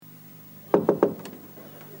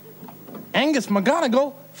Angus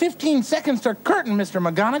McGonagall, 15 seconds to curtain, Mr.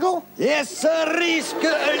 McGonagall. Yes, sir,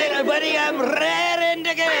 little buddy, I'm raring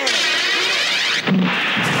to go.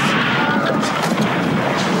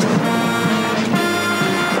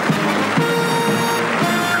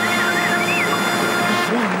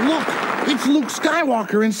 Oh, look, it's Luke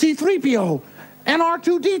Skywalker and C-3PO. And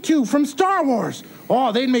R2-D2 from Star Wars.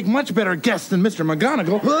 Oh, they'd make much better guests than Mr.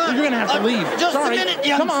 McGonagall. You're going to have to leave. Just Sorry. a minute,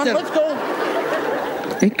 youngster. Come on, let's go.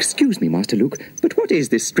 Excuse me, Master Luke, but what is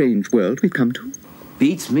this strange world we've come to?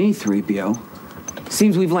 Beats me, 3PO.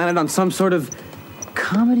 Seems we've landed on some sort of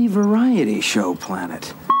comedy variety show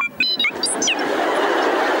planet.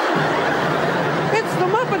 It's the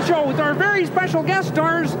Muppet Show with our very special guest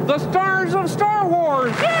stars, the stars of Star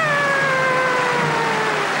Wars. Yeah!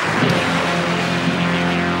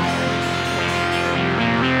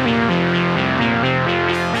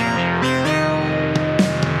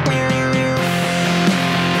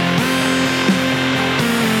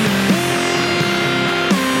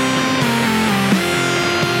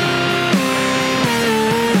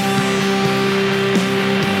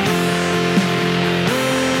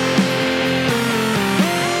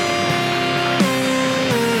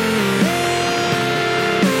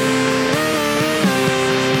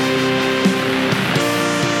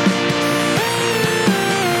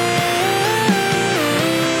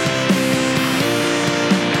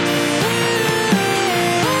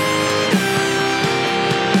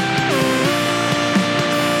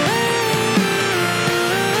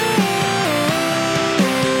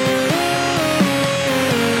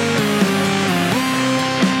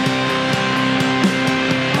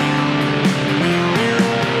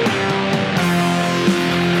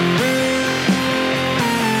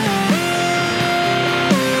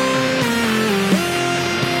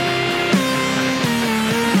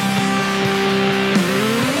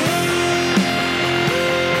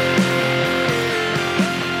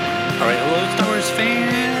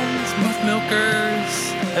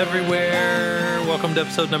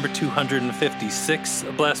 Episode number 256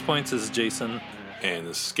 of Blast Points. This is Jason. And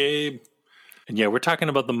this is Gabe. And yeah, we're talking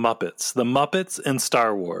about the Muppets. The Muppets and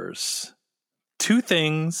Star Wars. Two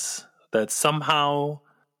things that somehow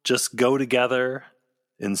just go together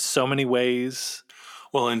in so many ways.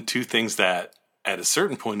 Well, and two things that at a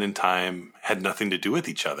certain point in time had nothing to do with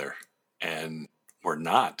each other and were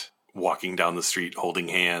not walking down the street holding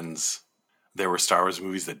hands. There were Star Wars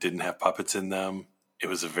movies that didn't have puppets in them. It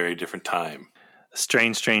was a very different time.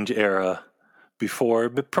 Strange era before,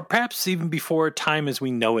 but perhaps even before time as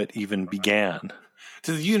we know it even began.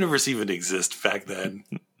 Did the universe even exist back then?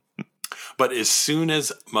 But as soon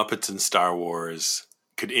as Muppets and Star Wars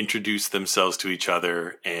could introduce themselves to each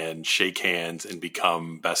other and shake hands and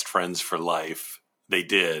become best friends for life, they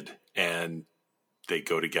did. And they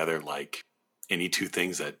go together like any two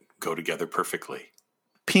things that go together perfectly.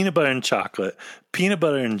 Peanut butter and chocolate, peanut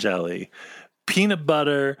butter and jelly, peanut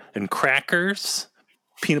butter and crackers,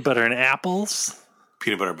 peanut butter and apples,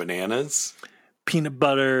 peanut butter bananas, peanut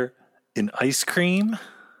butter and ice cream,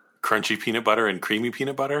 crunchy peanut butter and creamy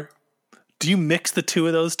peanut butter. Do you mix the two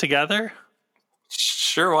of those together?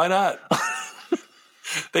 Sure, why not?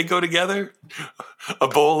 They go together. A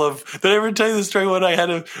bowl of... Did I ever tell you the story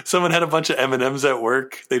when someone had a bunch of M&Ms at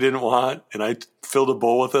work they didn't want, and I filled a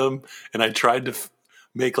bowl with them, and I tried to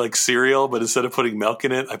make like cereal, but instead of putting milk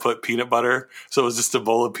in it, I put peanut butter. So it was just a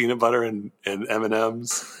bowl of peanut butter and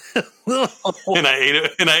M&Ms. And I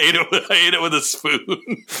ate it with a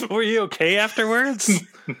spoon. Were you okay afterwards?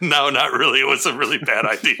 No, not really. It was a really bad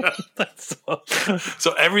idea.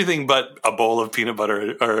 So everything but a bowl of peanut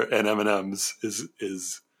butter and M&Ms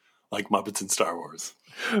is like Muppets and Star Wars.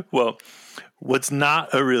 Well, what's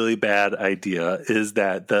not a really bad idea is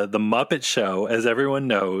that the Muppet Show, as everyone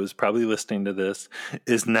knows, probably listening to this,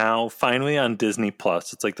 is now finally on Disney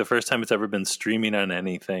Plus. It's like the first time it's ever been streaming on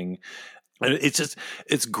anything. And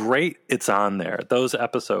it's great it's on there. Those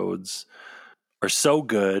episodes are so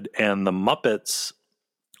good, and the Muppets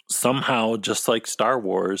somehow, just like Star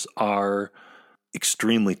Wars, are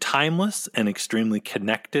extremely timeless and extremely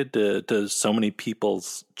connected to so many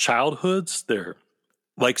people's childhoods. They're,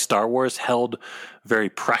 like Star Wars, held very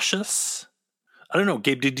precious. I don't know,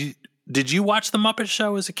 Gabe, did you watch the Muppet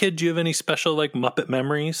Show as a kid? Do you have any special like Muppet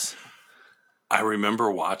memories? I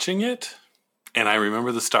remember watching it, and I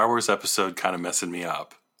remember the Star Wars episode kind of messing me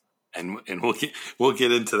up. And we'll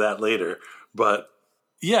get into that later. But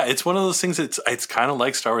yeah, it's one of those things. It's kind of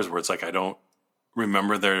like Star Wars, where it's like I don't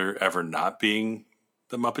remember there ever not being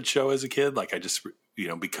the Muppet Show as a kid. Like I just,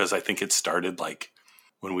 because I think it started like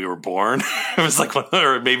when we were born. It was like,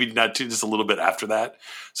 or maybe not too, just a little bit after that.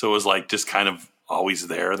 So it was like just kind of always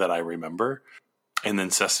there that I remember. And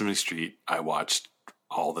then Sesame Street, I watched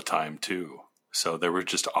all the time too. So there were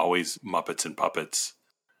just always Muppets and puppets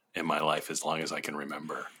in my life as long as I can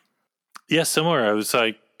remember. Yeah, similar.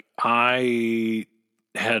 I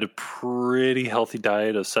had a pretty healthy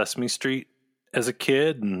diet of Sesame Street as a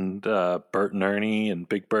kid, and Bert and Ernie and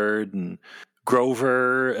Big Bird and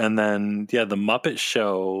Grover. And then, the Muppet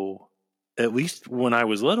Show, at least when I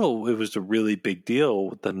was little, it was a really big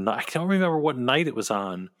deal. I can't remember what night it was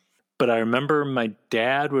on, but I remember my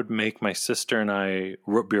dad would make my sister and I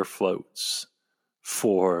root beer floats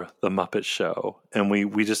for the Muppet Show. And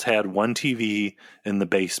we just had one TV in the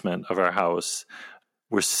basement of our house.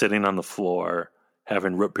 We're sitting on the floor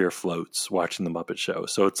having root beer floats watching the Muppet Show.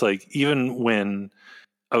 So it's like, even when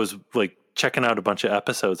I was like checking out a bunch of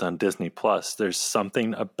episodes on Disney Plus, there's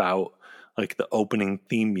something about like the opening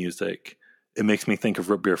theme music. It makes me think of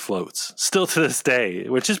root beer floats still to this day,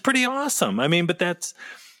 which is pretty awesome. I mean, but that's,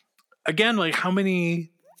 again, like, how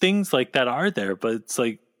many things like that are there? But it's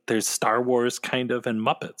like, there's Star Wars kind of and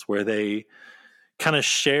Muppets where they kind of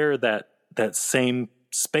share that same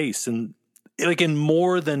space, and like in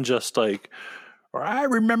more than just like, or I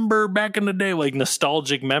remember back in the day, like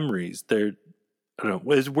nostalgic memories. I don't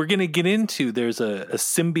know, as we're going to get into, there's a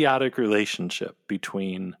symbiotic relationship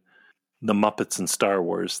between the Muppets and Star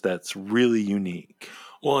Wars that's really unique.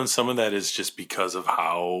 Well, and some of that is just because of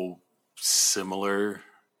how similar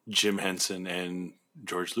Jim Henson and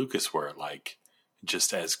George Lucas were. Like,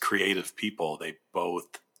 just as creative people, they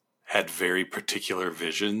both had very particular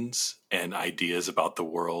visions and ideas about the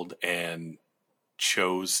world and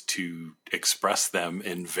chose to express them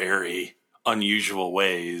in very unusual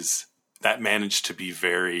ways that managed to be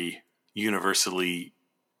very universally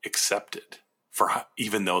accepted,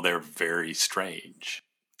 even though they're very strange.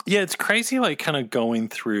 Yeah, it's crazy, like, kind of going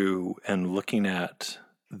through and looking at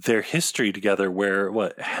their history together, where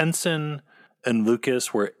Henson and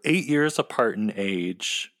Lucas were 8 years apart in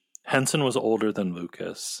age. Henson was older than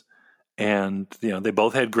Lucas, and they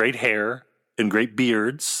both had great hair and great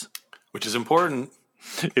beards, which is important.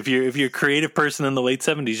 If you're a creative person in the late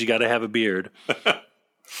 70s, you got to have a beard.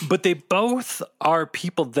 But they both are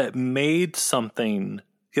people that made something,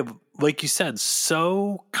 like you said,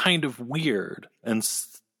 so kind of weird and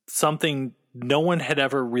something no one had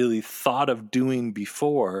ever really thought of doing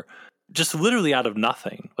before, just literally out of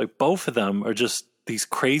nothing. Like, both of them are just these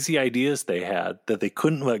crazy ideas they had that they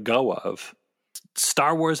couldn't let go of.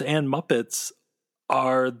 Star Wars and Muppets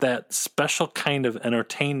are that special kind of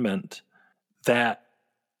entertainment that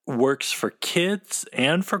works for kids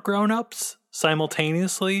and for grown-ups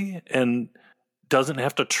simultaneously and doesn't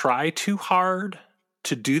have to try too hard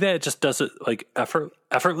to do that. It just does it like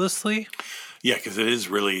effortlessly. Yeah, because it is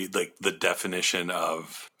really like the definition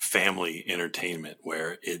of family entertainment,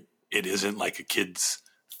 where it isn't like a kid's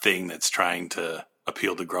thing that's trying to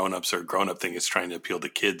appeal to grown-ups, or a grown-up thing is trying to appeal to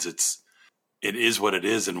kids. It is what it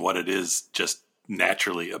is, and what it is just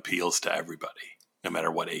naturally appeals to everybody, no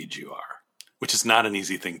matter what age you are, which is not an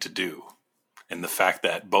easy thing to do. And the fact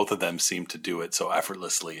that both of them seem to do it so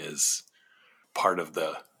effortlessly is part of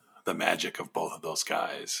the magic of both of those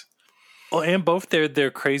guys. Well, and both their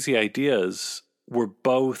crazy ideas were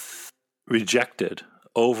both rejected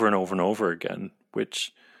over and over and over again,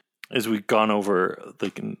 which, as we've gone over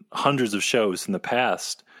like in hundreds of shows in the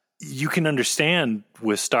past, you can understand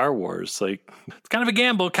with Star Wars. Like, it's kind of a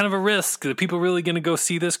gamble, kind of a risk. Are people really going to go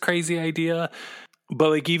see this crazy idea?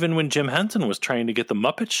 But like, even when Jim Henson was trying to get the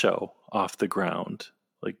Muppet Show off the ground,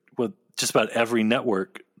 like, just about every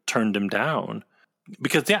network turned him down.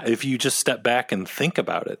 Because, if you just step back and think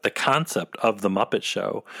about it, the concept of the Muppet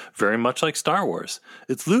Show, very much like Star Wars,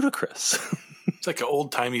 it's ludicrous. It's like an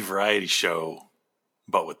old-timey variety show,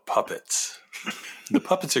 but with puppets. The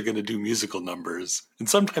puppets are going to do musical numbers, and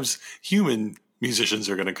sometimes human musicians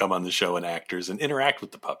are going to come on the show and actors and interact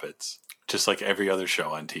with the puppets, just like every other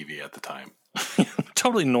show on TV at the time.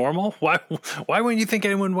 Totally normal. Why wouldn't you think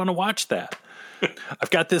anyone would want to watch that?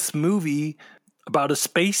 I've got this movie about a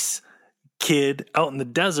space kid out in the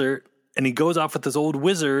desert, and he goes off with this old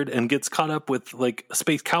wizard and gets caught up with like a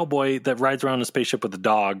space cowboy that rides around in a spaceship with a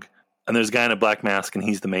dog, and there's a guy in a black mask, and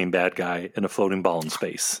he's the main bad guy in a floating ball in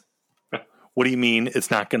space. What do you mean it's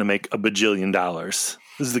not going to make $1 bajillion?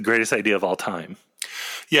 This is the greatest idea of all time.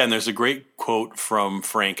 Yeah, and there's a great quote from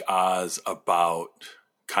Frank Oz about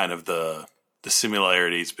kind of the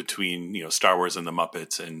similarities between Star Wars and the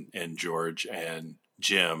Muppets and George and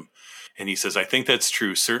Jim. And he says, I think that's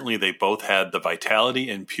true. Certainly they both had the vitality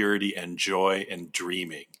and purity and joy and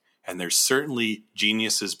dreaming. And there's certainly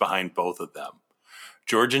geniuses behind both of them.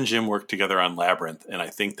 George and Jim worked together on Labyrinth, and I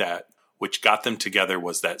think that which got them together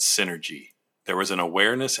was that synergy. There was an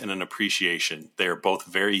awareness and an appreciation. They are both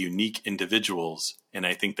very unique individuals, and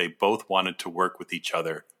I think they both wanted to work with each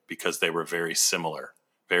other because they were very similar,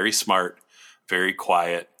 very smart, very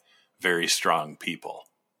quiet, very strong people.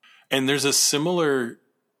 And there's a similar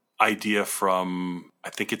idea from,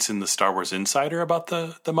 I think it's in the Star Wars Insider about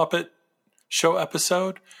the Muppet Show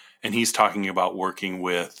episode. And he's talking about working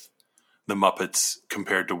with the Muppets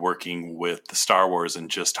compared to working with the Star Wars,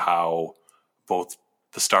 and just how both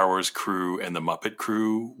the Star Wars crew and the Muppet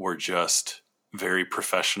crew were just very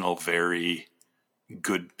professional, very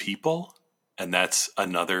good people. And that's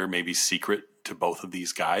another maybe secret to both of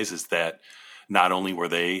these guys, is that not only were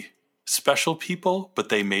they special people, but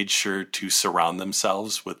they made sure to surround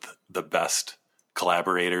themselves with the best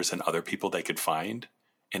collaborators and other people they could find.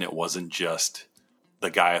 And it wasn't just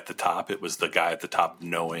the guy at the top. It was the guy at the top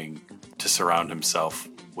knowing to surround himself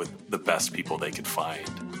with the best people they could find.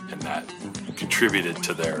 And that contributed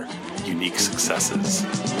to their unique successes.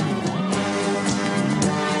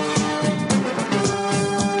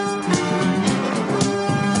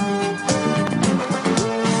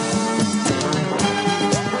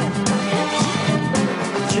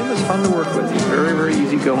 Jim is fun to work with. He's very, very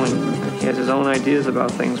easygoing. He has his own ideas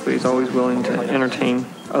about things, but he's always willing to entertain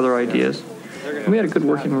other ideas. And we had a good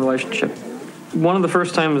working relationship. One of the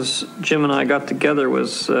first times Jim and I got together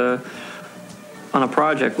was on a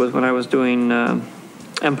project, was when I was doing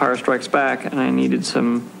Empire Strikes Back, and I needed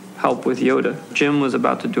some help with Yoda. Jim was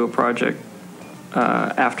about to do a project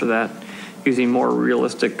after that using more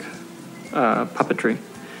realistic puppetry.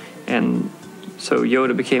 And so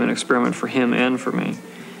Yoda became an experiment for him and for me.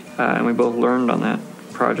 And we both learned on that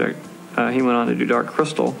project. He went on to do Dark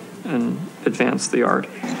Crystal and advance the art.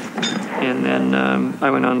 And then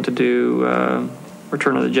I went on to do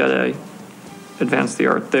Return of the Jedi, advance the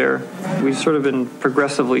art there. We've sort of been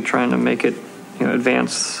progressively trying to make it,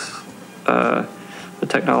 advance the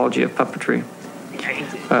technology of puppetry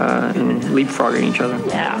and leapfrogging each other.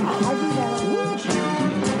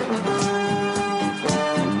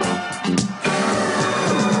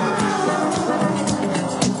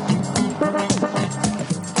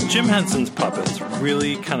 Jim Henson's puppets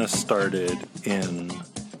really kind of started in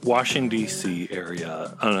Washington, D.C.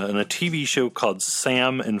 area on a TV show called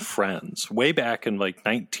Sam and Friends, way back in like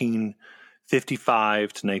 1955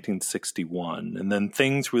 to 1961. And then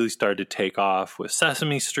things really started to take off with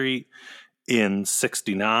Sesame Street in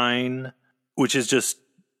 69, which is just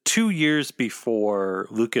 2 years before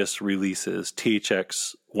Lucas releases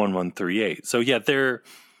THX 1138. So yeah,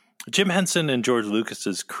 Jim Henson and George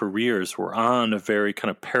Lucas's careers were on a very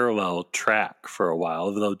kind of parallel track for a while,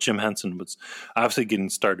 although Jim Henson was obviously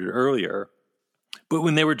getting started earlier. But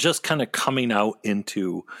when they were just kind of coming out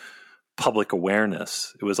into public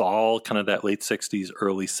awareness, it was all kind of that late 60s,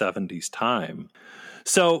 early 70s time.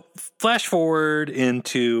 So flash forward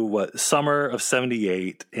into summer of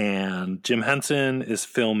 78, and Jim Henson is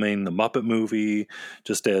filming the Muppet movie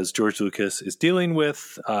just as George Lucas is dealing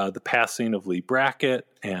with the passing of Lee Brackett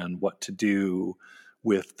and what to do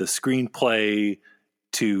with the screenplay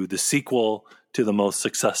to the sequel to the most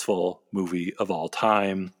successful movie of all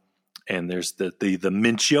time. And there's the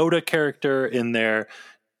Minch Yoda character in there.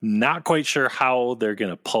 Not quite sure how they're going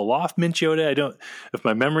to pull off Minch Yoda. If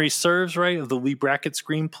my memory serves right, of the Lee Brackett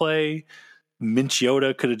screenplay, Minch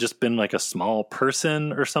Yoda could have just been like a small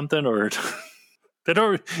person or something, or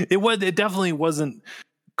it definitely wasn't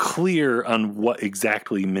clear on what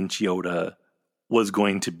exactly Minch Yoda was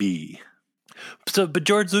going to be. But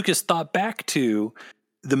George Lucas thought back to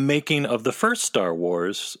the making of the first Star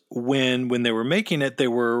Wars. When they were making it, they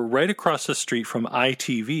were right across the street from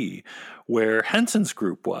ITV, where Henson's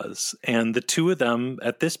group was. And the two of them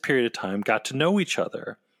at this period of time got to know each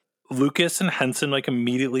other. Lucas and Henson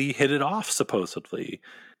immediately hit it off, supposedly.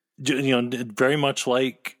 Very much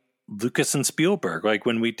like Lucas and Spielberg, like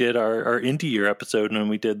when we did our Indie Year episode and when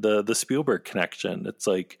we did the Spielberg connection. It's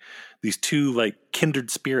like these two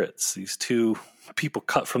kindred spirits, these two people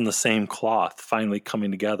cut from the same cloth finally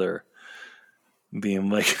coming together, being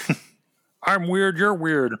like, I'm weird, you're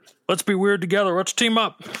weird. Let's be weird together. Let's team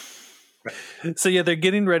up. So yeah, they're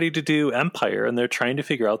getting ready to do Empire, and they're trying to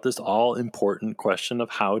figure out this all-important question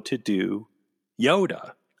of how to do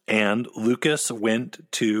Yoda. And Lucas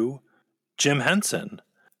went to Jim Henson.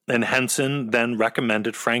 And Henson then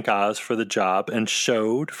recommended Frank Oz for the job and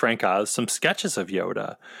showed Frank Oz some sketches of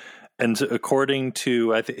Yoda. And according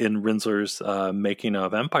to, I think, in Rinsler's Making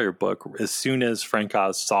of Empire book, as soon as Frank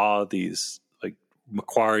Oz saw these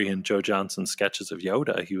Macquarie and Joe Johnston sketches of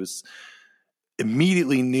Yoda, he was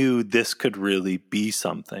immediately knew this could really be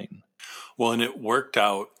something. Well, and it worked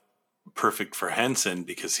out perfect for Henson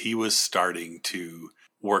because he was starting to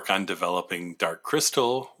work on developing Dark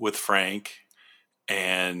Crystal with Frank,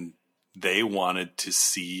 and they wanted to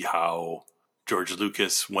see how George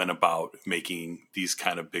Lucas went about making these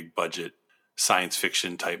kind of big budget science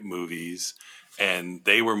fiction type movies. And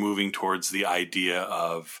they were moving towards the idea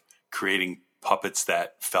of creating puppets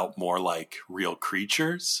that felt more like real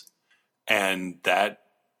creatures. And that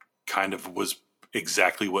kind of was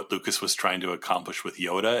exactly what Lucas was trying to accomplish with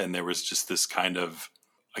Yoda. And there was just this kind of,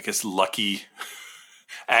 I guess, lucky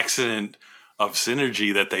accident of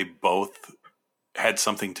synergy that they both had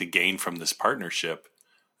something to gain from this partnership,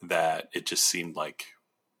 that it just seemed like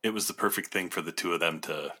it was the perfect thing for the two of them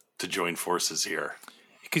to join forces here.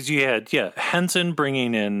 Because you had, Henson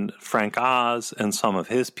bringing in Frank Oz and some of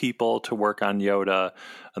his people to work on Yoda.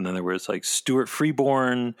 And then there was like Stuart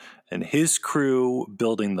Freeborn and his crew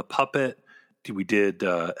building the puppet. We did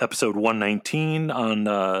episode 119 on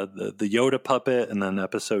the Yoda puppet, and then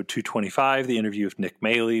episode 225, the interview with Nick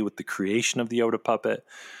Maley with the creation of the Yoda puppet.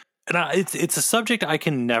 And it's a subject I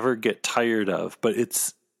can never get tired of, but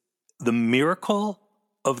it's the miracle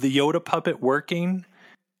of the Yoda puppet working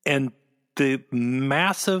and the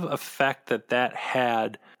massive effect that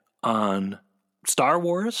had on Star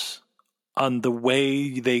Wars, on the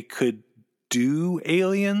way they could do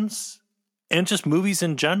aliens, and just movies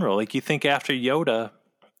in general. Like, you think after Yoda,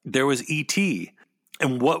 there was E.T.,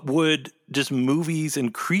 and what would just movies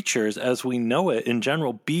and creatures as we know it in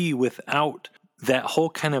general be without that whole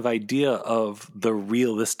kind of idea of the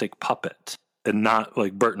realistic puppet and not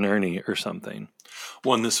like Bert and Ernie or something?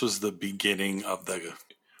 Well, and this was the beginning of the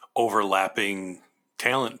overlapping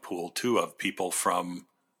talent pool, too, of people from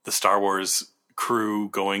the Star Wars crew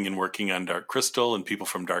going and working on Dark Crystal, and people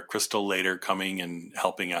from Dark Crystal later coming and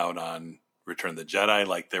helping out on Return of the Jedi.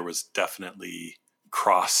 Like, there was definitely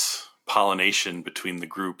cross-pollination between the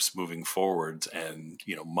groups moving forwards, and,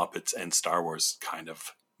 Muppets and Star Wars kind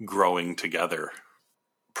of growing together,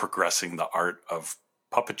 progressing the art of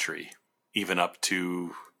puppetry, even up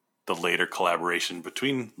to the later collaboration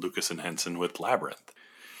between Lucas and Henson with Labyrinth.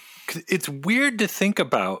 It's weird to think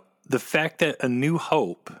about the fact that A New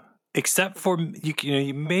Hope, except for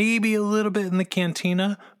maybe a little bit in the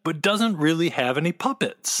cantina, but doesn't really have any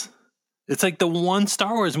puppets. It's like the one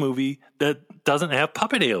Star Wars movie that doesn't have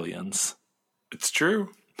puppet aliens. It's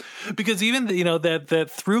true. Because even that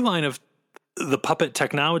through line of the puppet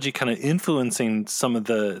technology kind of influencing some of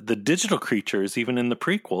the digital creatures, even in the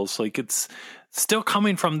prequels, like, it's still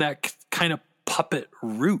coming from that kind of puppet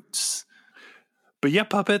roots. But yeah,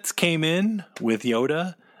 puppets came in with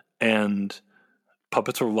Yoda, and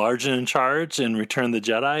puppets were large and in charge in Return of the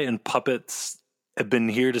Jedi, and puppets have been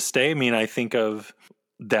here to stay. I mean, I think of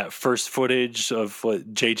that first footage of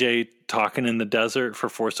JJ talking in the desert for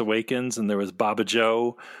Force Awakens, and there was Baba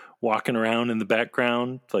Joe walking around in the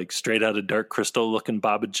background, like straight out of Dark Crystal looking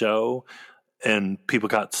Baba Joe. And people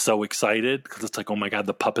got so excited because it's like, oh my God,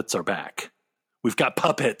 the puppets are back. We've got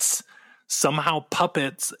puppets. Somehow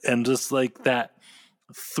puppets, and just like that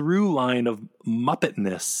through line of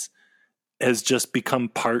Muppetness has just become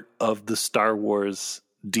part of the Star Wars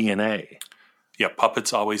DNA. Yeah,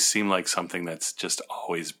 puppets always seem like something that's just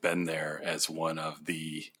always been there as one of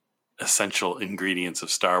the essential ingredients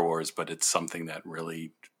of Star Wars, but it's something that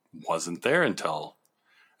really wasn't there until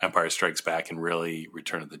Empire Strikes Back and really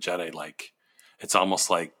Return of the Jedi. Like, it's almost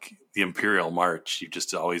like the Imperial March. You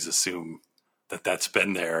just always assume that that's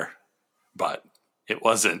been there, but it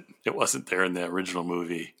wasn't. It wasn't there in the original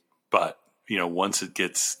movie. But, once it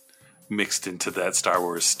gets mixed into that Star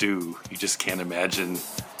Wars stew, you just can't imagine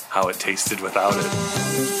how it tasted without it.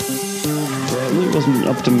 Well, it really wasn't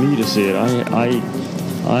up to me to see it.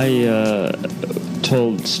 I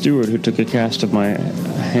told Stuart, who took a cast of my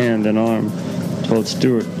hand and arm, told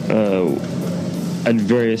Stuart at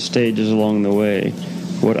various stages along the way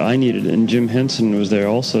what I needed, and Jim Henson was there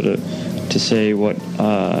also to say what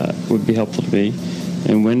would be helpful to me,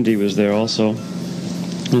 and Wendy was there also,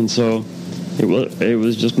 and so it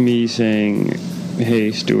was just me saying,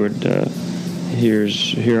 "Hey, Stuart, here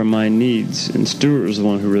are my needs," and Stuart was the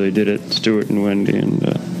one who really did it. Stuart and Wendy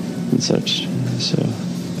and such. So,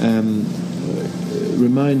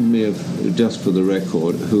 remind me of, just for the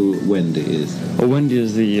record, who Wendy is. Well, Wendy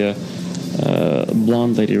is the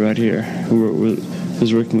blonde lady right here who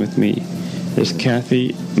was working with me. There's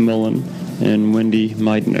Kathy Mullen and Wendy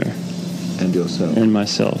Meidner. And yourself. And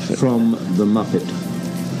myself. From The Muppet.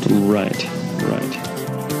 Right.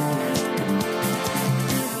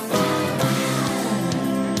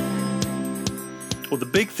 Well, the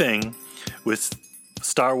big thing with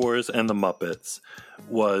Star Wars and the Muppets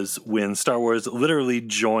was when Star Wars literally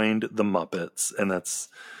joined the Muppets, and that's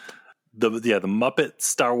the Muppet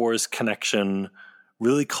Star Wars connection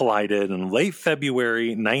really collided in late February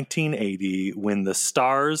 1980 when the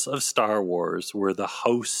stars of Star Wars were the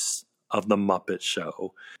hosts of The Muppet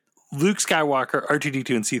Show. Luke Skywalker,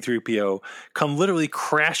 R2-D2, and C-3PO come literally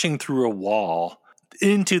crashing through a wall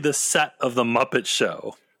into the set of The Muppet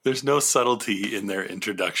Show. There's no subtlety in their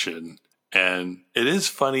introduction. And it is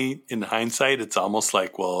funny in hindsight. It's almost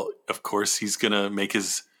like, well, of course he's going to make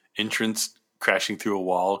his entrance crashing through a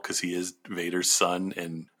wall because he is Vader's son,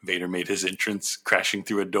 and Vader made his entrance crashing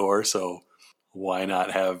through a door. So why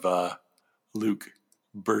not have Luke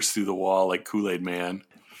burst through the wall like Kool-Aid Man?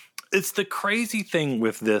 It's the crazy thing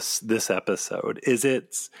with this episode is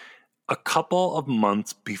it's a couple of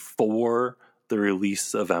months before the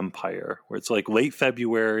release of Empire, where it's like late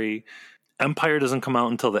February. Empire doesn't come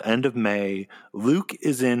out until the end of May. Luke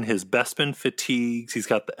is in his Bespin fatigues. He's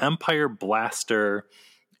got the Empire blaster.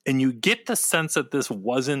 And you get the sense that this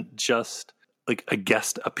wasn't just like a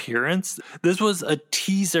guest appearance. This was a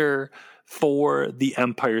teaser for The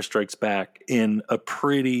Empire Strikes Back in a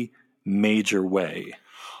pretty major way.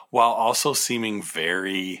 While also seeming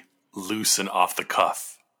very loose and off the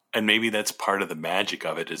cuff. And maybe that's part of the magic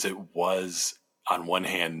of it, is it was, on one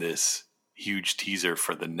hand, this huge teaser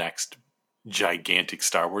for the next gigantic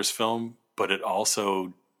Star Wars film, but it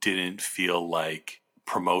also didn't feel like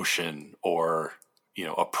promotion or,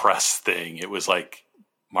 a press thing. It was like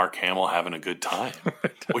Mark Hamill having a good time,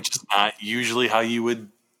 which is not usually how you would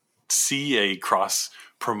see a cross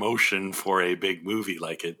promotion for a big movie.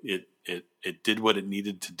 Like it did what it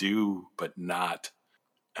needed to do, but not,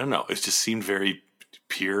 I don't know. It just seemed very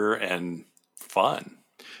pure and fun.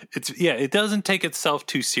 It doesn't take itself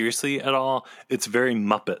too seriously at all. It's very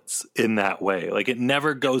Muppets in that way. Like it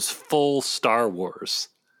never goes full Star Wars.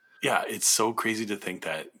 Yeah, it's so crazy to think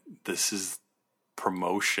that this is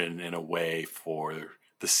promotion in a way for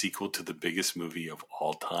the sequel to the biggest movie of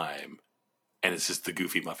all time. And it's just the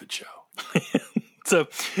Goofy Muppet Show. So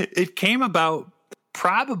it came about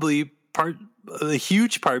probably a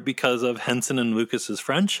huge part because of Henson and Lucas's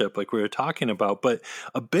friendship, like we were talking about. But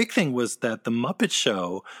a big thing was that the Muppet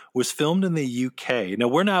Show was filmed in the UK. Now,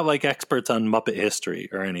 we're not like experts on Muppet history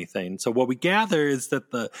or anything. So what we gather is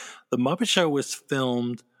that the Muppet Show was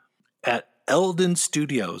filmed at Eldon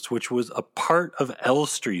Studios, which was a part of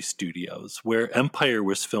Elstree Studios, where Empire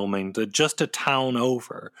was filming, just a town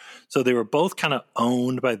over. So they were both kind of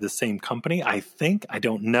owned by the same company, I think. I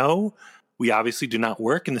don't know. We obviously do not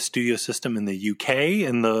work in the studio system in the UK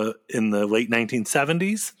in the late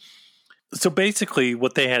 1970s. So basically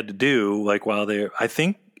what they had to do, like while I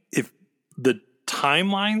think if the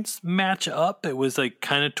timelines match up, it was like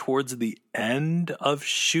kind of towards the end of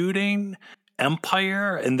shooting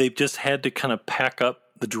Empire, and they just had to kind of pack up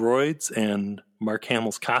the droids and Mark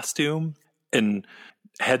Hamill's costume and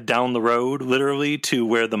head down the road literally to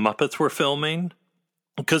where the Muppets were filming.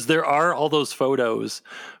 Because there are all those photos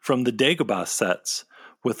from the Dagobah sets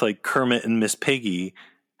with like Kermit and Miss Piggy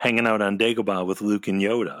hanging out on Dagobah with Luke and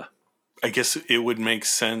Yoda. I guess it would make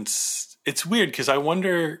sense. It's weird because I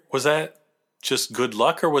wonder, was that just good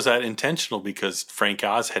luck or was that intentional? Because Frank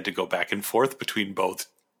Oz had to go back and forth between both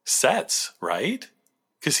sets, right?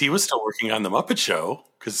 Because he was still working on the Muppet Show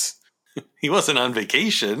because he wasn't on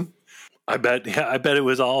vacation. I bet it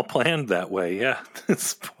was all planned that way. Yeah.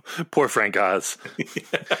 Poor Frank Oz.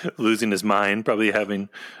 Losing his mind, probably having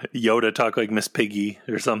Yoda talk like Miss Piggy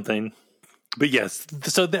or something. But yes,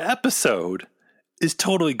 so the episode is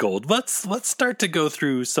totally gold. Let's start to go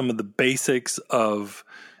through some of the basics of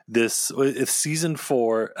this season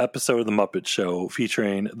 4 episode of The Muppet Show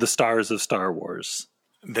featuring the stars of Star Wars.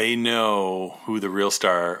 They know who the real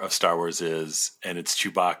star of Star Wars is, and it's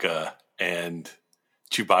Chewbacca, and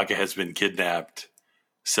Chewbacca has been kidnapped.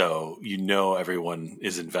 So everyone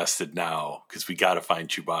is invested now because we got to find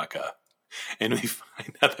Chewbacca. And we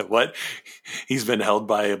find out that he's been held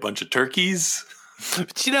by a bunch of turkeys.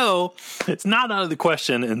 But it's not out of the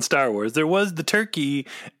question in Star Wars. There was the turkey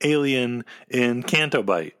alien in Canto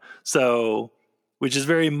Bight, which is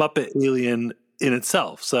very Muppet alien in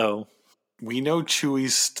itself. So we know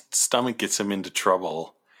Chewie's stomach gets him into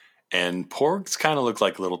trouble, and porgs kind of look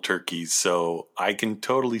like little turkeys. So I can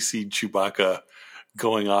totally see Chewbacca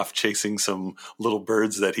going off chasing some little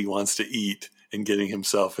birds that he wants to eat and getting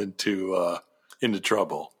himself into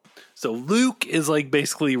trouble. So Luke is like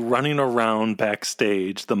basically running around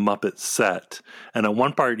backstage, the Muppet set. And at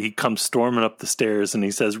one part, he comes storming up the stairs and he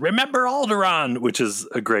says, "Remember Alderaan," which is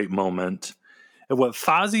a great moment. And what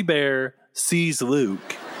Fozzie Bear sees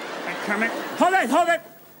Luke. Hold it.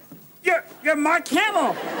 You're Mark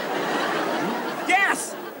Hamill.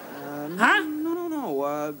 Yes. Huh?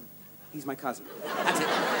 No. He's my cousin. That's it.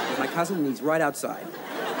 He's my cousin and he's right outside.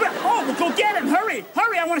 Oh, well, go get him. Hurry.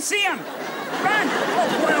 Hurry, I want to see him. Run.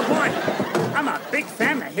 Oh, boy. I'm a big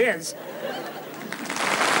fan of his. And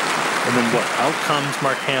then what? Out comes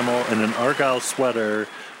Mark Hamill in an Argyle sweater,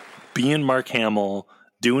 being Mark Hamill,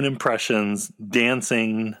 doing impressions,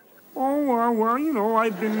 dancing. Oh, well, you know,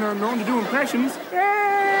 I've been known to do impressions.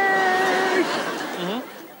 Hey!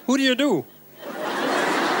 Who do you do?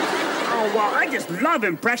 Oh, well, I just love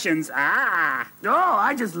impressions. Oh,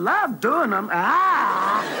 I just love doing them.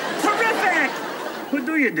 Terrific! Who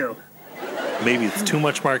do you do? Maybe it's too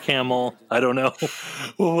much Mark Hamill. I don't know.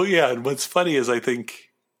 Well, yeah, and what's funny is I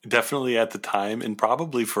think definitely at the time and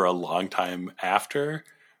probably for a long time after,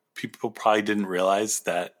 people probably didn't realize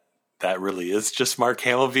that really is just Mark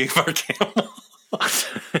Hamill being Mark Hamill.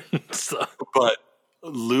 But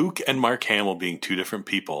Luke and Mark Hamill being two different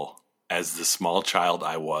people, as the small child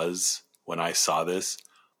I was when I saw this,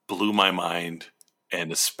 blew my mind.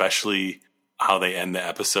 And especially how they end the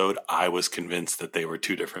episode, I was convinced that they were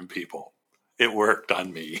two different people. It worked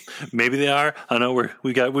on me. Maybe they are. I know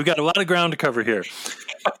we've got a lot of ground to cover here.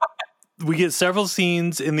 We get several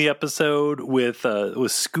scenes in the episode with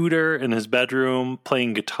Scooter in his bedroom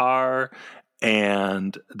playing guitar,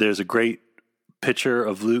 and there's a great picture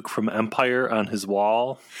of Luke from Empire on his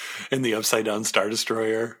wall. And the upside down Star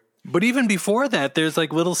Destroyer. But even before that, there's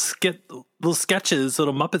like little sketches,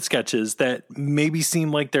 little Muppet sketches that maybe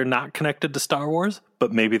seem like they're not connected to Star Wars,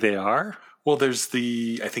 but maybe they are. Well, there's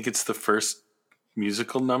I think it's the first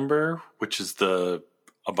musical number, which is a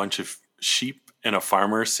bunch of sheep and a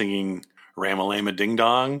farmer singing Ramalama Ding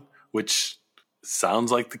Dong, which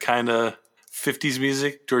sounds like the kind of 50s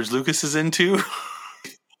music George Lucas is into,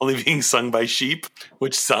 only being sung by sheep,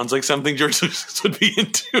 which sounds like something George Lucas would be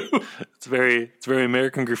into. It's very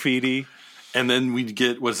American Graffiti. And then we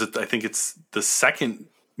get, I think it's the second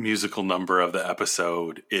musical number of the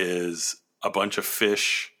episode is a bunch of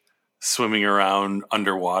fish swimming around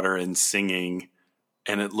underwater and singing,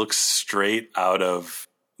 and it looks straight out of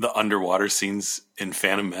the underwater scenes in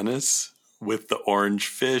Phantom Menace with the orange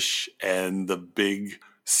fish and the big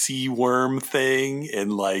sea worm thing.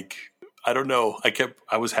 And like, I don't know,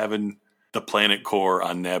 I was having the Planet Core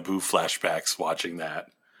on Naboo flashbacks watching that.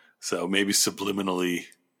 So maybe subliminally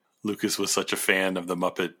Lucas was such a fan of the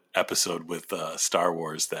Muppet episode with Star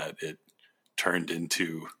Wars that it turned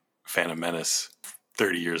into Phantom Menace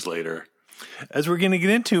 30 years later. As we're going to get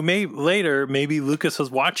into later, maybe Lucas was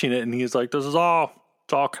watching it and he's like, it's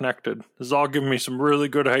all connected. This is all giving me some really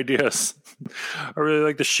good ideas. I really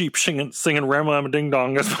like the sheep singing Ramalama Ding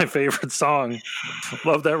Dong. That's my favorite song.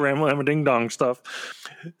 Love that Ramalama Ding Dong stuff.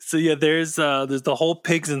 So yeah, there's the whole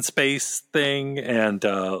pigs in space thing. And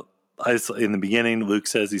in the beginning, Luke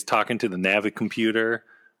says he's talking to the Navi computer,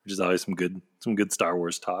 which is always some good Star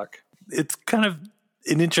Wars talk. It's kind of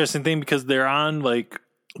an interesting thing because they're on like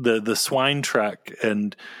the swine trek,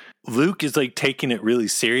 and Luke is like taking it really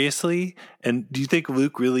seriously. And do you think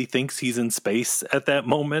Luke really thinks he's in space at that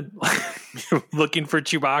moment, looking for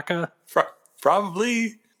Chewbacca?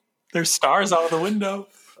 Probably. There's stars out of the window.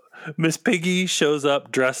 Miss Piggy shows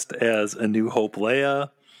up dressed as A New Hope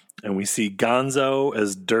Leia, and we see Gonzo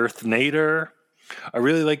as Darth Nader. I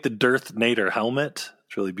really like the Darth Nader helmet.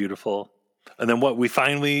 It's really beautiful. And then we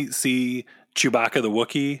finally see Chewbacca the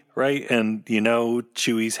Wookiee, right? And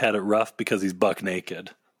Chewie's had it rough because he's buck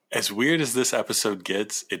naked. As weird as this episode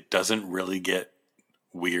gets, it doesn't really get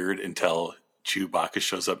weird until Chewbacca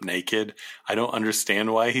shows up naked. I don't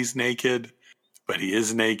understand why he's naked, but he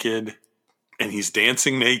is naked, and he's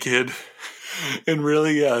dancing naked. And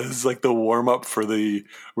really, it's like the warm-up for the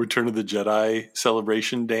Return of the Jedi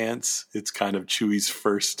celebration dance. It's kind of Chewie's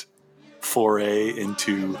first foray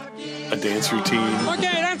into a dance routine. Okay,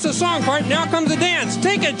 that's the song part. Now comes the dance.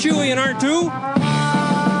 Take it, Chewie and R2.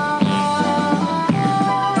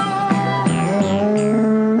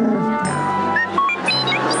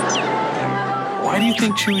 Why do you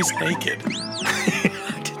think Chewie's naked?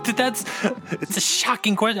 It's a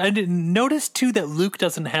shocking question. I didn't notice too that Luke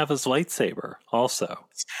doesn't have his lightsaber also.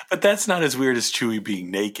 But that's not as weird as Chewie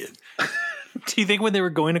being naked. Do you think when they were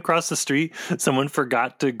going across the street, someone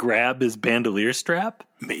forgot to grab his bandolier strap?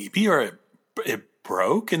 Maybe, or it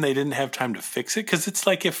broke and they didn't have time to fix it. Because it's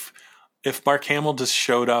like if Mark Hamill just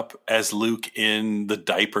showed up as Luke in the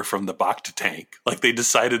diaper from the Bacta tank. Like they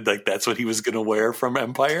decided like that's what he was going to wear from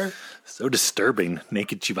Empire. So disturbing,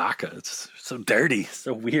 naked Chewbacca. It's so dirty,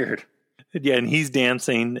 so weird. Yeah, and he's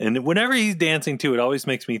dancing. And whenever he's dancing too, it always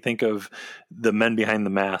makes me think of the Men Behind the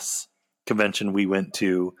Masks convention we went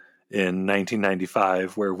to in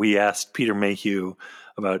 1995, where we asked Peter Mayhew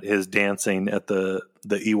about his dancing at the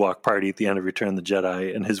Ewok party at the end of Return of the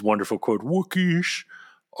Jedi, and his wonderful quote, "Wookiees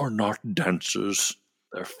are not dancers,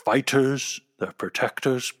 They're fighters, they're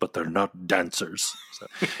protectors, but they're not dancers. So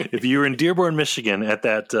if you were in Dearborn, Michigan at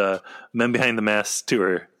that Men Behind the Mask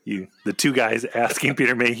tour, the two guys asking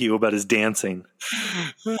Peter Mayhew about his dancing.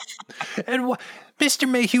 And Mr.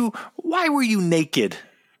 Mayhew, why were you naked?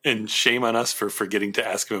 And shame on us for forgetting to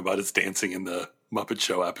ask him about his dancing in the Muppet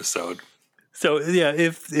Show episode. So, yeah,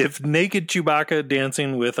 if naked Chewbacca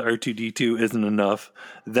dancing with R2-D2 isn't enough,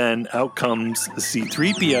 then out comes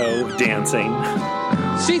C-3PO dancing.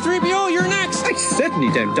 C-3PO, you're next! I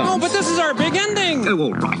certainly don't dance. Oh, but this is our big ending! Oh,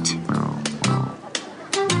 all right.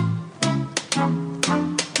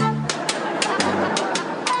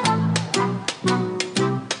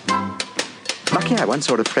 Lucky I once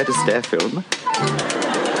saw a Fred Astaire film.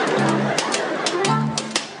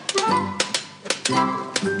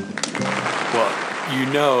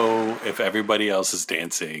 Well, if everybody else is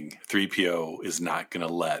dancing, 3PO is not going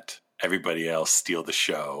to let everybody else steal the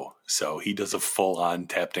show. So he does a full-on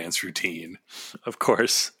tap dance routine. Of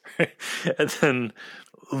course. And then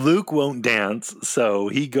Luke won't dance, so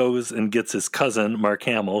he goes and gets his cousin, Mark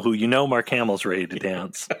Hamill, who Mark Hamill's ready to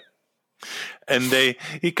dance. And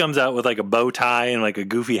he comes out with like a bow tie and like a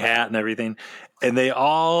goofy hat and everything. And they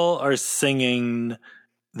all are singing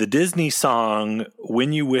the Disney song,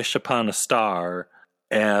 When You Wish Upon a Star,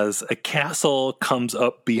 as a castle comes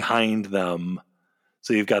up behind them.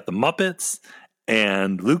 So you've got the Muppets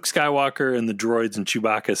and Luke Skywalker and the droids and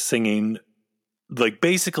Chewbacca singing like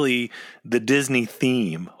basically the Disney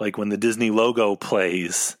theme, like when the Disney logo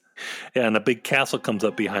plays, and a big castle comes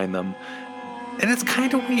up behind them. And it's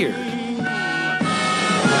kind of weird.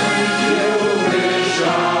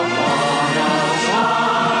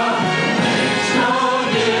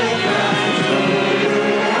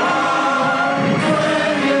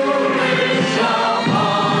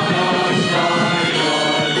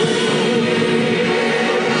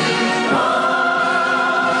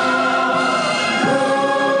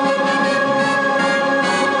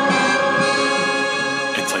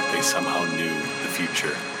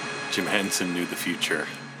 Jim Henson knew the future.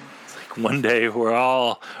 It's like one day we're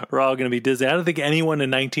all going to be Disney. I don't think anyone in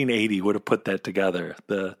 1980 would have put that together.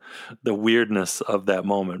 The weirdness of that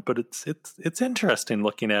moment, but it's interesting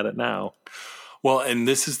looking at it now. Well, and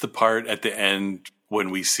this is the part at the end when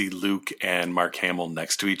we see Luke and Mark Hamill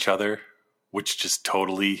next to each other, which just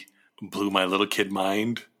totally blew my little kid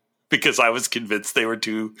mind because I was convinced they were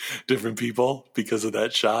two different people because of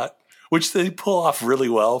that shot, which they pull off really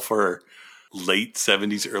well for late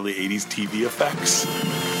 70s, early 80s TV effects.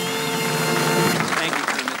 Thank you,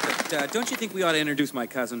 Kermit. But don't you think we ought to introduce my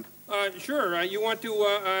cousin? Sure. You want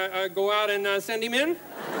to go out and send him in?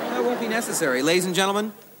 That won't be necessary. Ladies and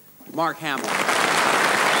gentlemen, Mark Hamill.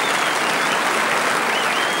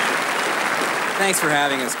 Thanks for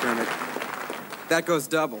having us, Kermit. That goes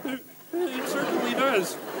double. It certainly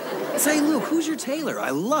does. Say, Luke, who's your tailor? I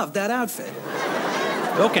love that outfit.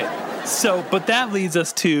 Okay. So, but that leads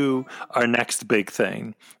us to our next big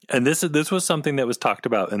thing. And this was something that was talked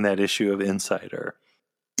about in that issue of Insider.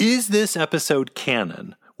 Is this episode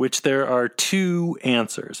canon? Which there are two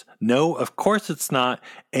answers. No, of course it's not.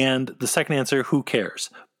 And the second answer, who cares?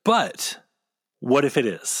 But what if it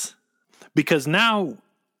is? Because now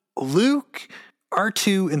Luke,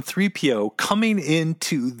 R2, and 3PO coming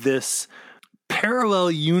into this parallel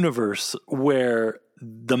universe where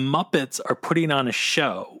the Muppets are putting on a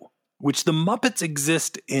show, which the Muppets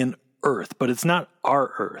exist in Earth, but it's not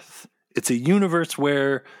our Earth. It's a universe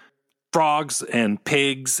where frogs and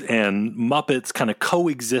pigs and Muppets kind of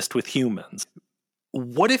coexist with humans.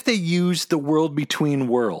 What if they use the world between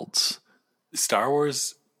worlds? Star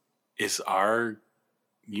Wars is our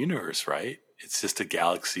universe, right? It's just a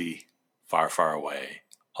galaxy far, far away.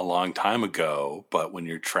 A long time ago, but when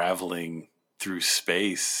you're traveling through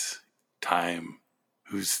space, time,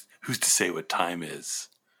 who's to say what time is?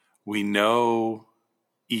 We know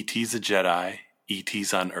E.T.'s a Jedi,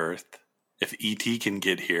 E.T.'s on Earth. If E.T. can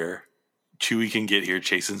get here, Chewie can get here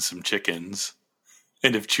chasing some chickens.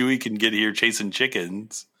 And if Chewie can get here chasing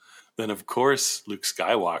chickens, then of course Luke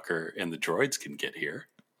Skywalker and the droids can get here.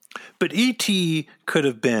 But E.T. could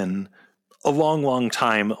have been a long, long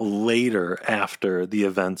time later after the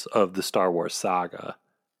events of the Star Wars saga.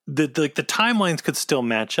 The timelines could still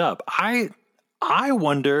match up. I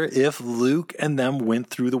wonder if Luke and them went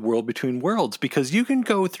through the world between worlds, because you can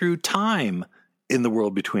go through time in the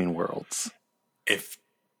world between worlds. If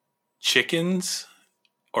chickens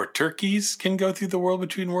or turkeys can go through the world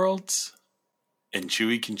between worlds and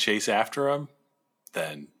Chewie can chase after them,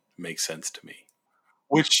 then it makes sense to me.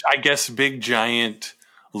 Which I guess big giant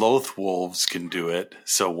loth wolves can do it.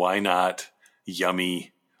 So why not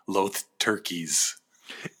yummy loth turkeys?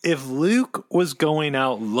 If Luke was going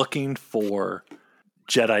out looking for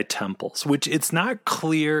Jedi temples, which it's not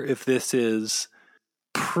clear if this is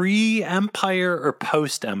pre-Empire or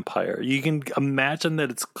post-Empire. You can imagine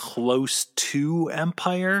that it's close to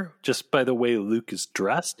Empire just by the way Luke is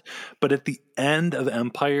dressed. But at the end of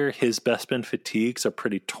Empire, his Bespin fatigues are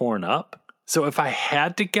pretty torn up. So if I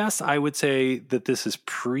had to guess, I would say that this is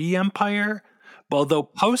pre-Empire. Although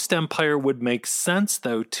post-Empire would make sense,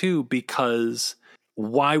 though, too, because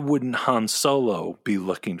why wouldn't Han Solo be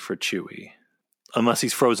looking for Chewie? Unless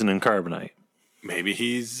he's frozen in carbonite. Maybe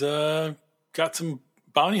he's got some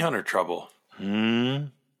bounty hunter trouble.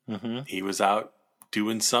 Mm-hmm. He was out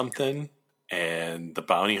doing something, and the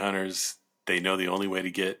bounty hunters, they know the only way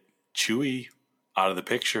to get Chewie out of the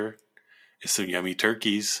picture is some yummy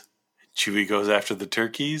turkeys. Chewie goes after the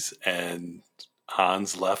turkeys, and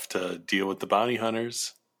Han's left to deal with the bounty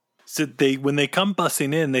hunters. So when they come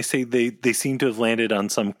bussing in, they say they seem to have landed on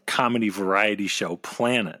some comedy variety show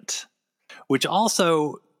planet, which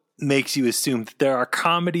also makes you assume that there are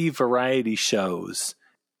comedy variety shows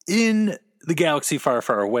in the galaxy far,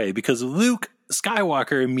 far away, because Luke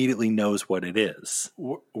Skywalker immediately knows what it is.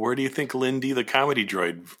 Where do you think Lindy the comedy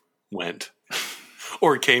droid went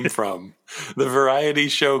or came from? The variety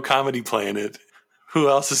show Comedy Planet. Who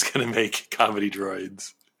else is going to make comedy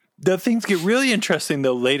droids? The things get really interesting,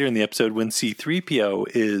 though, later in the episode when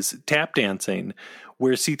C-3PO is tap dancing,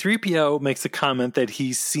 where C-3PO makes a comment that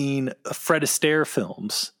he's seen Fred Astaire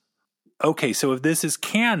films. Okay, so if this is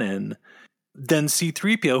canon, then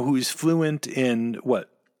C-3PO, who's fluent in,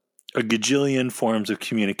 a gajillion forms of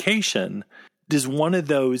communication, is one of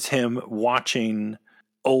those him watching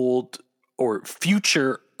old or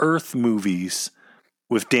future Earth movies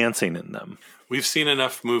with dancing in them? We've seen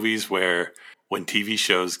enough movies where when TV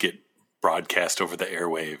shows get broadcast over the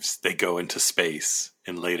airwaves, they go into space,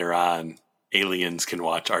 and later on, aliens can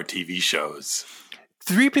watch our TV shows.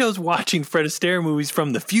 3PO's watching Fred Astaire movies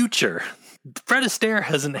from the future. Fred Astaire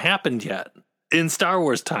hasn't happened yet in Star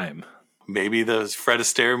Wars time. Maybe those Fred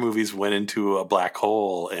Astaire movies went into a black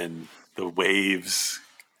hole and the waves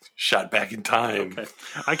shot back in time. Okay.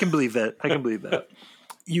 I can believe that.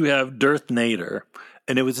 You have Darth Nader,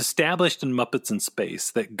 and it was established in Muppets in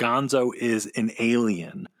Space that Gonzo is an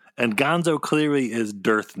alien, and Gonzo clearly is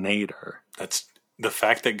Darth Nader. That's the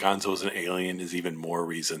fact that Gonzo is an alien is even more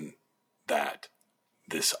reason that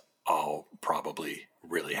this all probably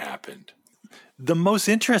really happened. The most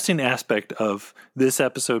interesting aspect of this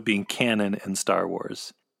episode being canon in Star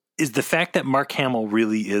Wars is the fact that Mark Hamill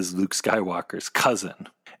really is Luke Skywalker's cousin.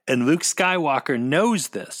 And Luke Skywalker knows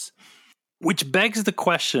this, which begs the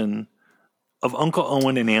question of Uncle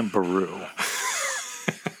Owen and Aunt Beru.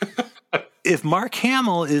 If Mark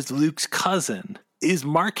Hamill is Luke's cousin, is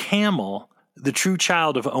Mark Hamill the true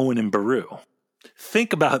child of Owen and Beru?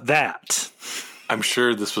 Think about that. I'm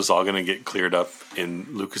sure this was all going to get cleared up in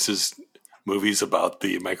Lucas's movies about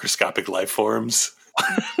the microscopic life forms.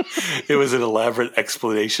 It was an elaborate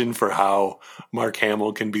explanation for how Mark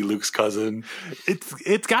Hamill can be Luke's cousin.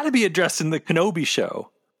 It's got to be addressed in the Kenobi show.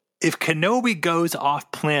 If Kenobi goes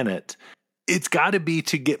off planet, it's got to be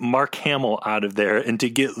to get Mark Hamill out of there and to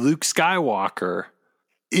get Luke Skywalker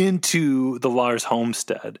into the Lars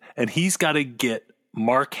homestead. And he's got to get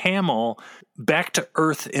Mark Hamill back to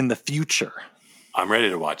Earth in the future. I'm ready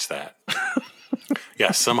to watch that.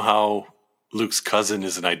 Yeah, somehow Luke's cousin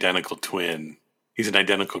is an identical twin. He's an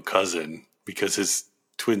identical cousin because his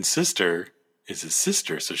twin sister is his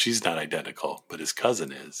sister, so she's not identical, but his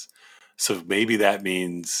cousin is. So maybe that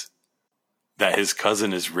means that his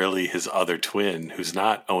cousin is really his other twin, who's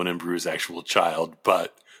not Owen and Beru's actual child,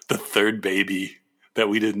 but the third baby that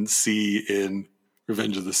we didn't see in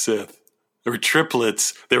Revenge of the Sith. There were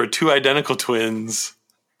triplets. There were two identical twins,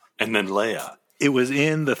 and then Leia. It was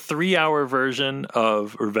in the 3-hour version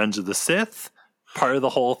of Revenge of the Sith, part of the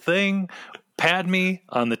whole thing. Padme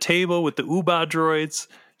on the table with the Uba droids.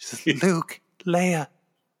 She says, Luke, Leia,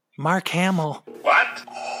 Mark Hamill. What?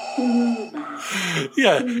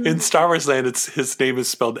 Yeah, in Star Wars land, his name is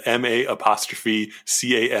spelled MA''CAMEL.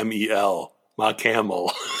 Mark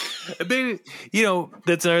Hamill. Maybe,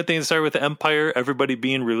 that's another thing that started with Empire, everybody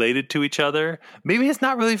being related to each other. Maybe it's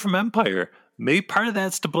not really from Empire. Maybe part of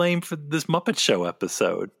that's to blame for this Muppet Show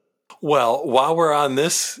episode. Well, while we're on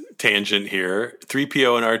this tangent here,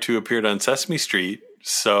 3PO and R2 appeared on Sesame Street,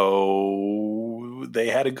 so they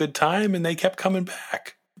had a good time and they kept coming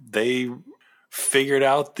back. They figured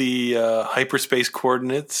out the hyperspace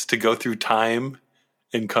coordinates to go through time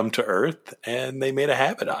and come to Earth, and they made a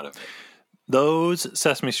habit out of it. Those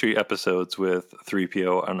Sesame Street episodes with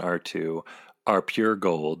 3PO and R2 are pure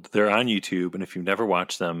gold. They're on YouTube, and if you've never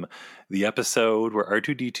watched them, the episode where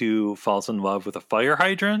R2-D2 falls in love with a fire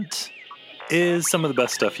hydrant is some of the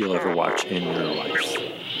best stuff you'll ever watch in your life.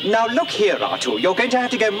 Now look here, R2. You're going to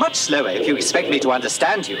have to go much slower if you expect me to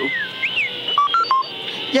understand you.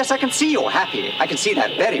 Yes, I can see you're happy. I can see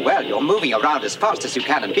that very well. You're moving around as fast as you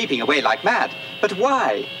can and beeping away like mad. But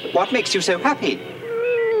why? What makes you so happy?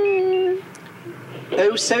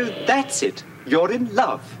 Oh, so that's it. You're in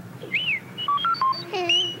love.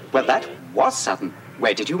 Well, that was sudden.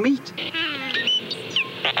 Where did you meet?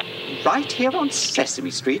 Right here on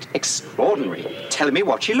Sesame Street. Extraordinary. Tell me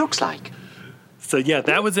what she looks like. So, yeah,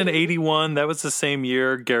 that was in 81. That was the same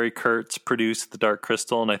year Gary Kurtz produced The Dark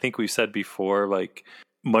Crystal. And I think we've said before, like,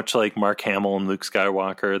 much like Mark Hamill and Luke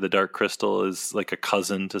Skywalker, The Dark Crystal is like a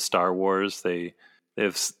cousin to Star Wars. They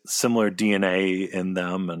have similar DNA in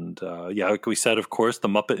them. And yeah, like we said, of course, the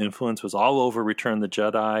Muppet influence was all over Return of the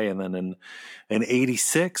Jedi. And then in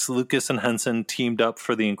 86, Lucas and Henson teamed up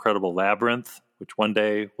for The Incredible Labyrinth, which one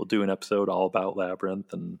day we'll do an episode all about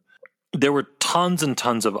Labyrinth. And there were tons and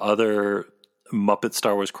tons of other Muppet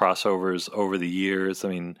Star Wars crossovers over the years. I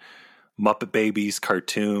mean, Muppet Babies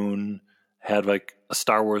cartoon had like a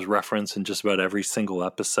Star Wars reference in just about every single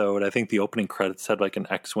episode. I think the opening credits had like an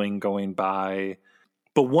X-Wing going by.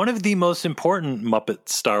 But one of the most important Muppet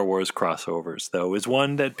Star Wars crossovers, though, is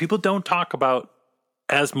one that people don't talk about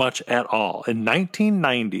as much at all. In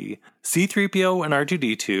 1990, C-3PO and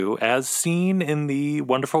R2-D2, as seen in the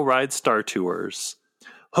Wonderful Ride Star Tours,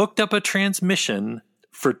 hooked up a transmission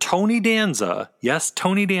for Tony Danza, yes,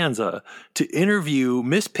 Tony Danza, to interview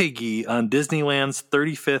Miss Piggy on Disneyland's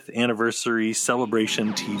 35th anniversary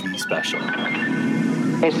celebration TV special.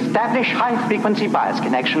 Establish high-frequency bias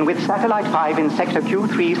connection with Satellite 5 in Sector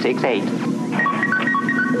Q368.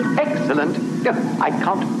 Excellent. Oh, I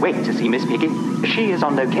can't wait to see Miss Piggy. She is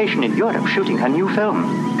on location in Europe shooting her new film.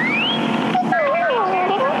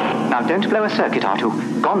 Now, don't blow a circuit,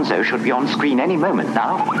 R2. Gonzo should be on screen any moment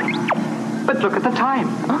now. But look at the time.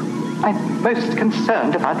 I'm most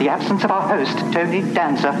concerned about the absence of our host, Tony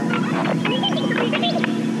Danza.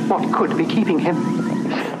 What could be keeping him?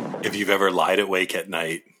 If you've ever lied awake at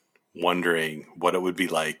night wondering what it would be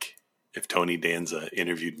like if Tony Danza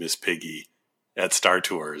interviewed Miss Piggy at Star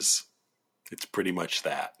Tours, it's pretty much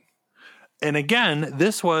that. And again,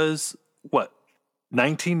 this was,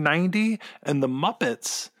 1990? And the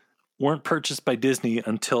Muppets weren't purchased by Disney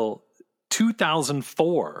until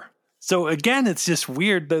 2004. So again, it's just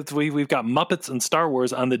weird that we've got Muppets and Star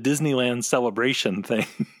Wars on the Disneyland celebration thing.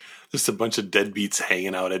 Just a bunch of deadbeats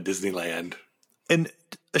hanging out at Disneyland. And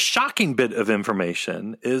a shocking bit of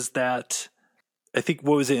information is that, I think,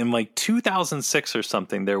 what was it, in like 2006 or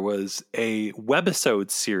something, there was a webisode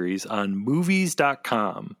series on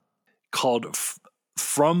movies.com called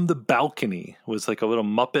From the Balcony. It was like a little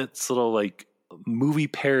Muppets, little like movie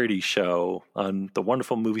parody show on the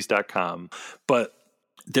wonderful movies.com. But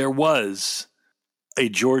there was a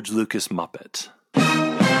George Lucas Muppet.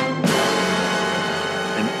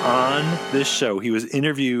 And on this show, he was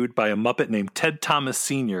interviewed by a Muppet named Ted Thomas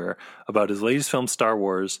Sr. about his latest film, Star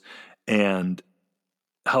Wars, and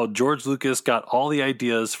how George Lucas got all the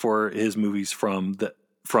ideas for his movies from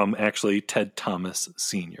actually Ted Thomas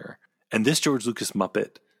Sr. And this George Lucas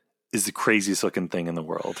Muppet is the craziest looking thing in the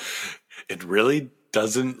world. It really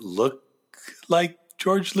doesn't look like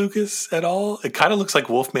George Lucas at all. It kind of looks like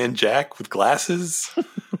Wolfman Jack with glasses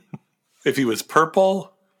if he was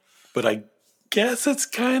purple, but I guess it's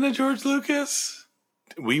kind of George Lucas.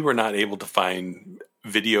 We were not able to find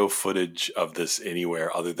video footage of this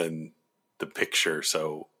anywhere other than the picture,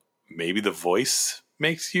 so maybe the voice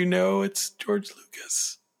makes you know it's George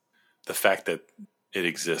Lucas. The fact that it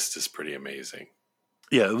exists is pretty amazing.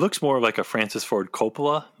 Yeah, it looks more like a Francis Ford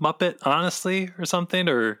Coppola Muppet, honestly, or something,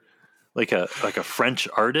 or like a French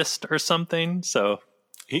artist or something. So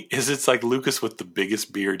it's like Lucas with the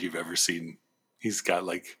biggest beard you've ever seen. He's got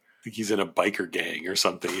like he's in a biker gang or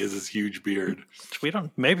something. He has this huge beard. We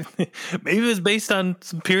don't maybe it was based on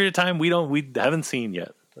some period of time we haven't seen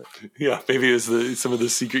yet. Yeah, maybe it was some of the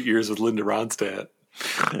secret years with Linda Ronstadt.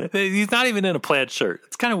 He's not even in a plaid shirt.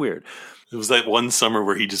 It's kind of weird. It was that one summer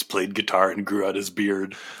where he just played guitar and grew out his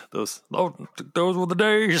beard. Those were the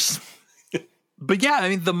days. But yeah, I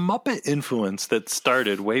mean, the Muppet influence that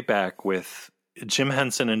started way back with Jim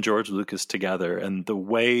Henson and George Lucas together, and the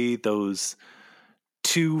way those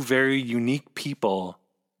two very unique people,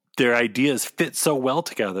 their ideas fit so well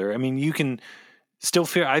together. I mean, you can still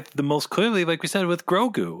feel the most clearly, like we said, with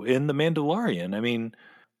Grogu in The Mandalorian. I mean,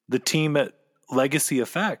 the team at Legacy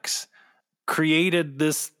Effects created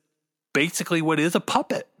this, basically what is a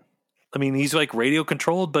puppet. I mean, he's like radio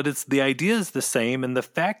controlled, but the idea is the same. And the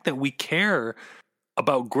fact that we care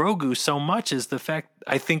about Grogu so much is the fact,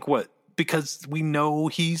 I think, because we know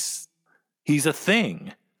he's a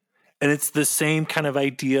thing. And it's the same kind of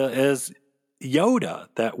idea as Yoda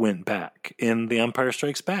that went back in The Empire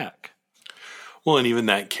Strikes Back. Well, and even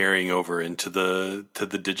that carrying over into the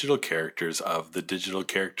digital characters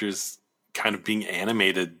kind of being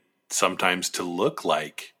animated sometimes to look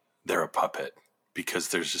like they're a puppet, because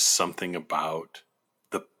there's just something about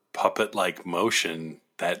the puppet-like motion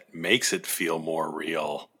that makes it feel more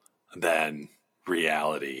real than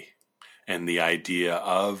reality. And the idea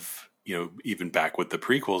of, even back with the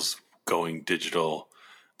prequels going digital,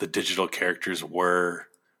 the digital characters were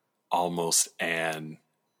almost an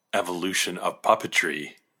evolution of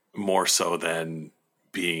puppetry more so than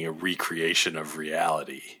being a recreation of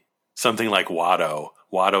reality. Something like Watto.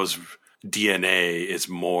 Watto's DNA is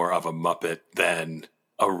more of a Muppet than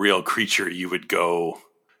a real creature you would go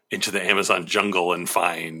into the Amazon jungle and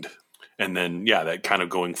find. And then, that kind of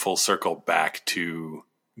going full circle back to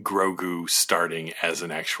Grogu starting as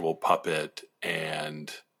an actual puppet,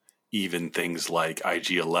 and even things like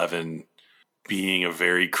IG-11 being a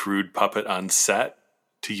very crude puppet on set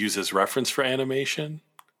to use as reference for animation,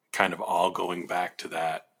 kind of all going back to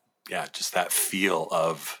that, just that feel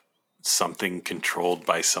of something controlled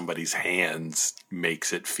by somebody's hands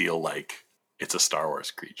makes it feel like it's a Star Wars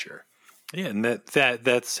creature. Yeah, and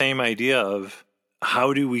that same idea of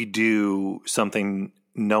how do we do something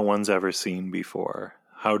no one's ever seen before?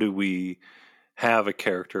 How do we have a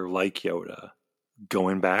character like Yoda?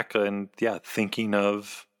 Going back and thinking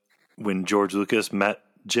of when George Lucas met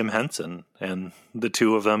Jim Henson, and the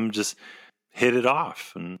two of them just hit it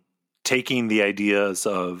off, and taking the ideas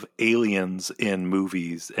of aliens in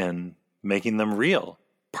movies and making them real.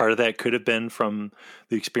 Part of that could have been from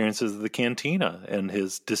the experiences of the Cantina and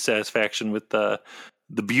his dissatisfaction with the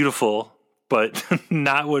beautiful, but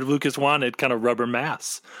not what Lucas wanted, kind of rubber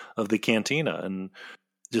mass of the Cantina, and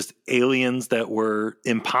just aliens that were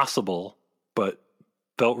impossible, but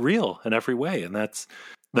felt real in every way. And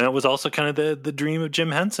that was also kind of the dream of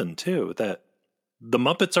Jim Henson too, that the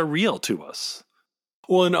Muppets are real to us.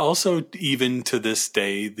 Well, and also even to this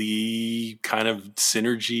day, the kind of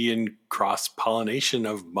synergy and cross-pollination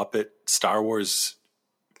of Muppet Star Wars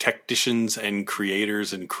technicians and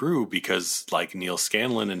creators and crew, because like Neil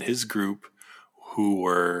Scanlon and his group, who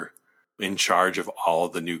were in charge of all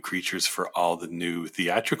the new creatures for all the new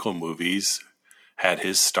theatrical movies, had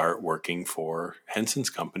his start working for Henson's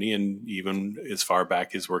company, and even as far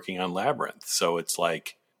back as working on Labyrinth. So it's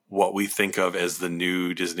like what we think of as the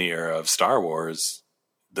new Disney era of Star Wars,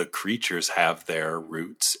 the creatures have their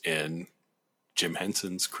roots in Jim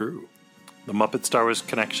Henson's crew. The Muppet Star Wars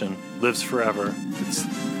connection lives forever. It's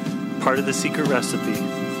part of the secret recipe.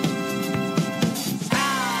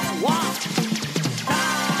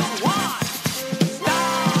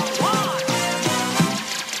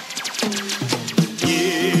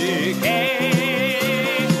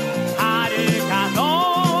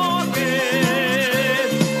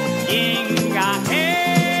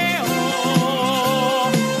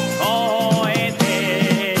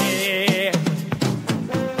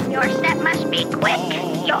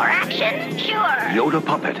 Yoda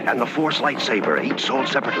puppet and the Force lightsaber, each sold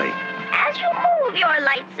separately. As you move your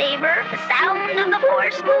lightsaber, the sound of the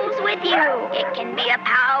Force moves with you. It can be a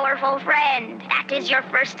powerful friend. That is your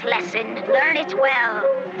first lesson. Learn it well.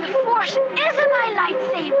 The Force isn't my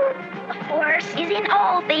lightsaber. The Force is in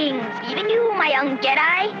all things, even you, my young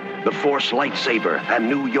Jedi. The Force lightsaber and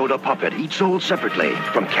new Yoda puppet, each sold separately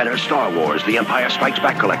from Kenner's Star Wars, The Empire Strikes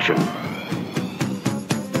Back collection.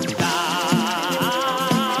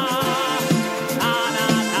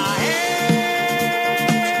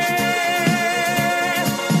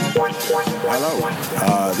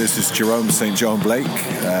 Hello, this is Jerome St. John Blake.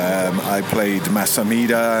 I played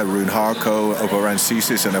Masamida, Rune Harko, Oberyn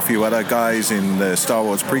Cesis, and a few other guys in the Star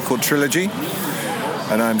Wars prequel trilogy.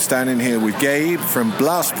 And I'm standing here with Gabe from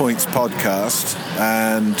Blast Points podcast,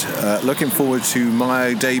 and looking forward to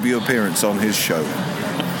my debut appearance on his show.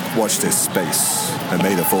 Watch this space, and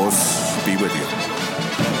may the Force be with you.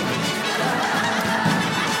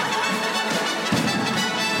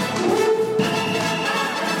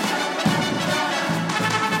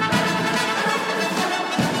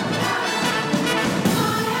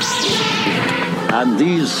 And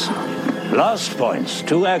these blast points,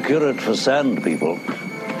 too accurate for sand people.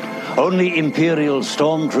 Only Imperial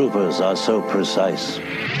stormtroopers are so precise.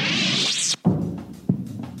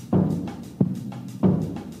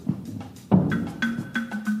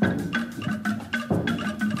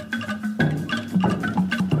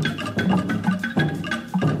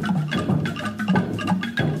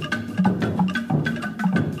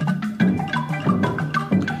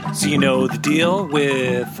 You know the deal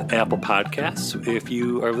with Apple Podcasts. If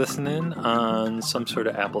you are listening on some sort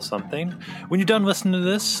of Apple something, when you're done listening to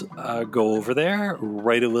this, go over there,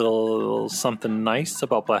 write a little something nice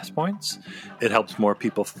about Blast Points. It helps more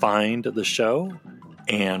people find the show,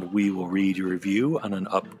 and we will read your review on an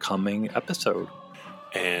upcoming episode.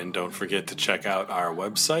 And don't forget to check out our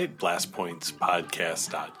website,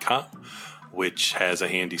 blastpointspodcast.com, which has a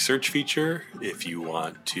handy search feature if you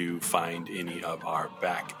want to find any of our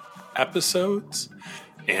back episodes.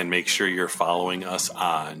 And make sure you're following us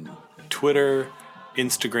on Twitter,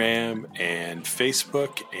 Instagram, and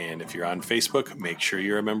Facebook. And if you're on Facebook, make sure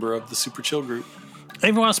you're a member of the Super Chill group. And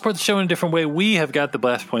if you want to support the show in a different way, we have got the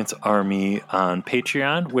Blast Points Army on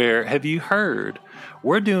Patreon, where, have you heard,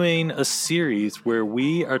 we're doing a series where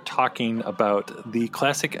we are talking about the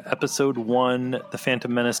classic episode 1, The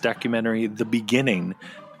Phantom Menace documentary, The Beginning,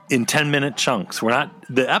 in 10-minute chunks.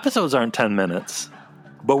 The episodes aren't 10 minutes,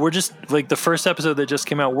 but we're just, like the first episode that just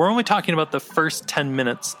came out, we're only talking about the first 10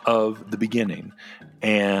 minutes of The Beginning.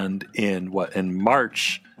 And in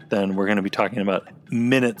March, then we're going to be talking about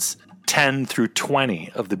minutes 10 through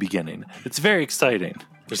 20 of The Beginning. It's very exciting.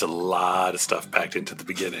 There's a lot of stuff packed into The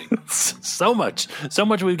Beginning. So much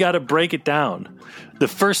we've got to break it down. The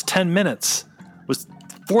first 10 minutes was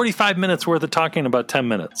 45 minutes worth of talking about 10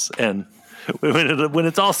 minutes. And when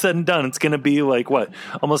it's all said and done, it's going to be like,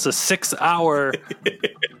 almost a 6-hour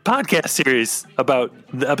podcast series about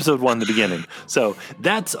the episode 1, The Beginning. So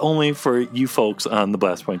that's only for you folks on the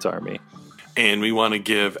Blast Points Army. And we want to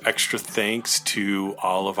give extra thanks to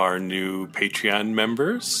all of our new Patreon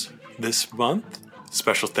members this month.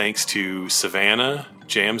 Special thanks to Savannah,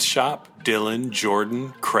 Jams Shop, Dylan,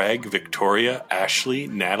 Jordan, Craig, Victoria, Ashley,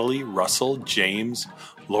 Natalie, Russell, James,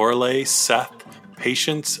 Lorelei, Seth,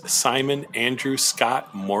 Patience, Simon, Andrew,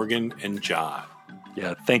 Scott, Morgan, and John.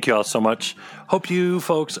 Yeah, thank you all so much. Hope you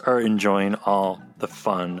folks are enjoying all the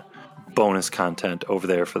fun bonus content over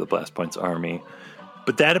there for the Blast Points Army.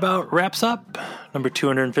 But that about wraps up number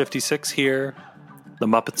 256 here. The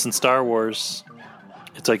Muppets and Star Wars.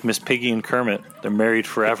 It's like Miss Piggy and Kermit. They're married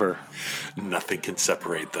forever. Nothing can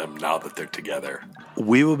separate them now that they're together.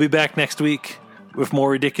 We will be back next week with more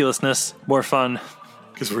ridiculousness, more fun.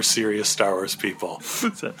 Because we're serious Star Wars people.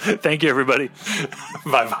 So, thank you, everybody.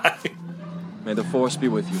 Bye-bye. May the Force be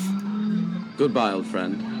with you. Goodbye, old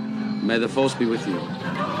friend. May the Force be with you.